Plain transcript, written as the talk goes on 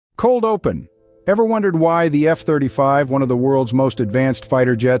Cold open. Ever wondered why the F-35, one of the world's most advanced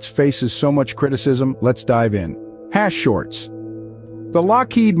fighter jets, faces so much criticism? Let's dive in. Hash shorts. The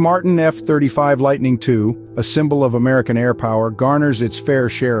Lockheed Martin F-35 Lightning II, a symbol of American air power, garners its fair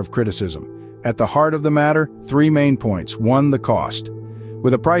share of criticism. At the heart of the matter, three main points. 1. The cost.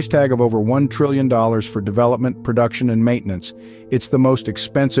 With a price tag of over $1 trillion for development, production, and maintenance, it's the most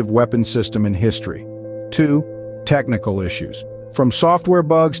expensive weapon system in history. 2. Technical issues. From software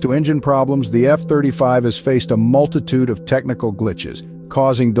bugs to engine problems, the F-35 has faced a multitude of technical glitches,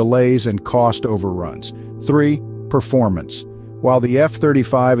 causing delays and cost overruns. 3. Performance. While the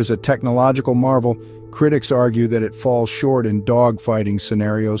F-35 is a technological marvel, critics argue that it falls short in dogfighting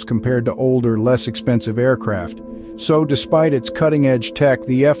scenarios compared to older, less expensive aircraft. So, despite its cutting-edge tech,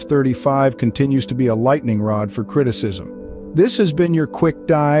 the F-35 continues to be a lightning rod for criticism. This has been your quick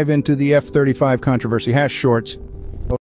dive into the F-35 controversy. Hash shorts.